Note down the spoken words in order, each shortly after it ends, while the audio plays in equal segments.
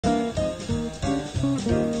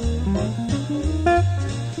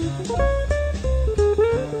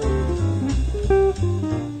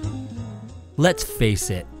Let's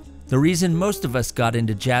face it, the reason most of us got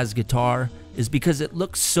into jazz guitar is because it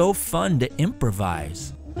looks so fun to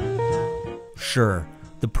improvise. Sure,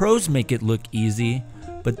 the pros make it look easy,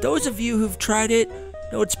 but those of you who've tried it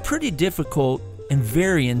know it's pretty difficult and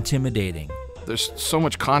very intimidating. There's so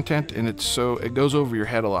much content and it goes over your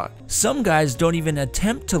head a lot. Some guys don't even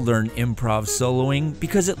attempt to learn improv soloing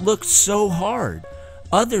because it looks so hard.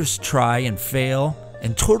 Others try and fail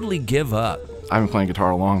and totally give up. I've been playing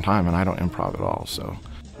guitar a long time and I don't improv at all, so.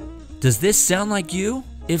 Does this sound like you?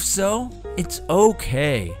 If so, it's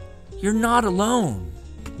okay. You're not alone.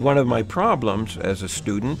 One of my problems as a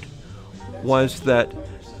student was that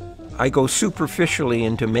I go superficially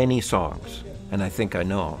into many songs, and I think I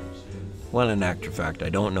know. Well, in actual fact, I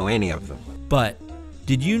don't know any of them. But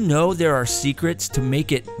did you know there are secrets to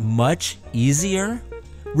make it much easier?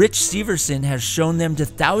 Rich Severson has shown them to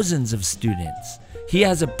thousands of students. He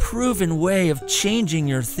has a proven way of changing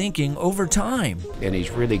your thinking over time. And he's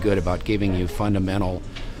really good about giving you fundamental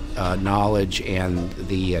knowledge and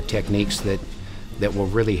the techniques that will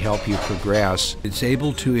really help you progress. It's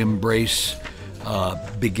able to embrace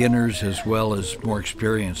beginners as well as more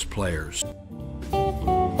experienced players.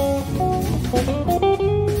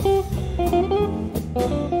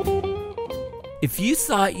 If you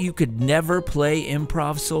thought you could never play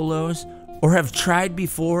improv solos or have tried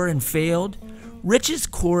before and failed, Rich's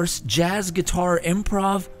course, Jazz Guitar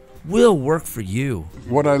Improv, will work for you.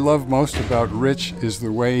 What I love most about Rich is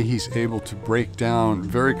the way he's able to break down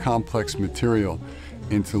very complex material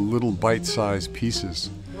into little bite-sized pieces.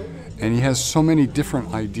 And he has so many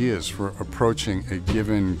different ideas for approaching a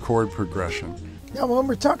given chord progression. Now, when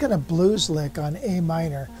we're talking a blues lick on A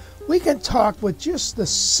minor, we can talk with just the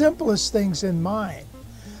simplest things in mind.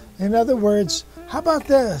 In other words, how about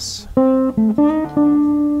this?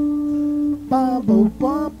 Ba, bo,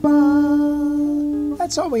 ba, ba.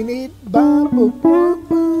 That's all we need. Ba, bo, ba,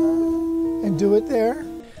 ba. And do it there.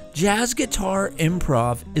 Jazz Guitar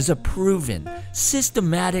Improv is a proven,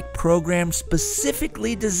 systematic program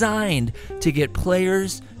specifically designed to get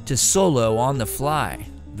players to solo on the fly.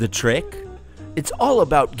 The trick? It's all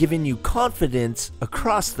about giving you confidence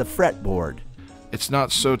across the fretboard. It's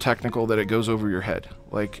not so technical that it goes over your head.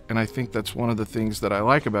 And I think that's one of the things that I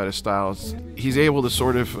like about his style is he's able to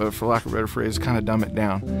sort of, for lack of a better phrase, kind of dumb it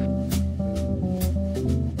down.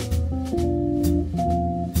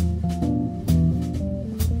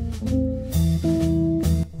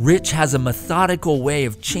 Rich has a methodical way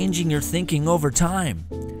of changing your thinking over time.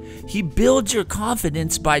 He builds your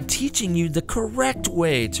confidence by teaching you the correct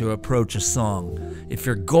way to approach a song if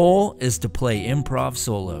your goal is to play improv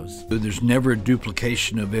solos. There's never a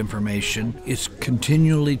duplication of information. It's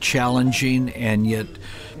continually challenging and yet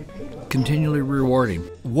continually rewarding.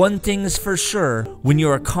 One thing is for sure, when you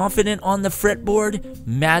are confident on the fretboard,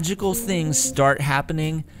 magical things start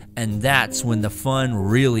happening, and that's when the fun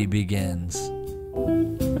really begins.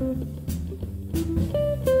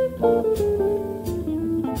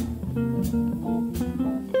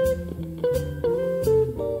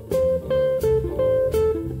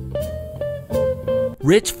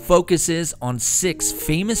 Rich focuses on 6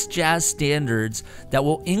 famous jazz standards that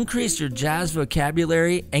will increase your jazz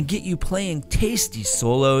vocabulary and get you playing tasty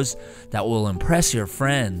solos that will impress your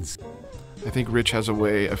friends. I think Rich has a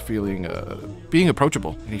way of being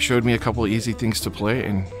approachable. He showed me a couple of easy things to play,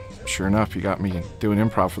 and sure enough, he got me doing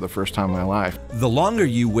improv for the first time in my life. The longer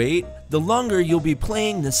you wait, the longer you'll be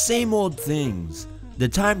playing the same old things. The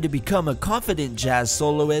time to become a confident jazz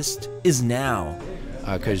soloist is now.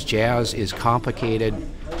 Because jazz is complicated,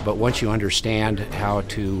 but once you understand how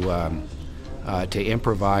to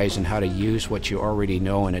improvise and how to use what you already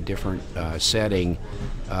know in a different setting,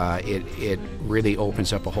 it really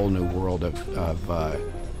opens up a whole new world of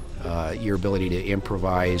your ability to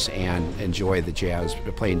improvise and enjoy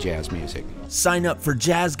playing jazz music. Sign up for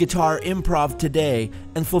Jazz Guitar Improv today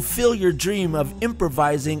and fulfill your dream of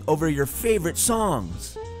improvising over your favorite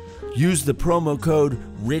songs. Use the promo code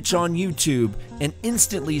RICH on YouTube and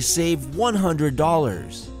instantly save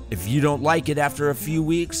 $100. If you don't like it after a few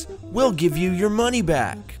weeks, we'll give you your money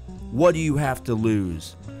back. What do you have to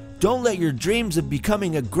lose? Don't let your dreams of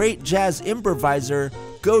becoming a great jazz improviser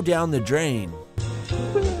go down the drain.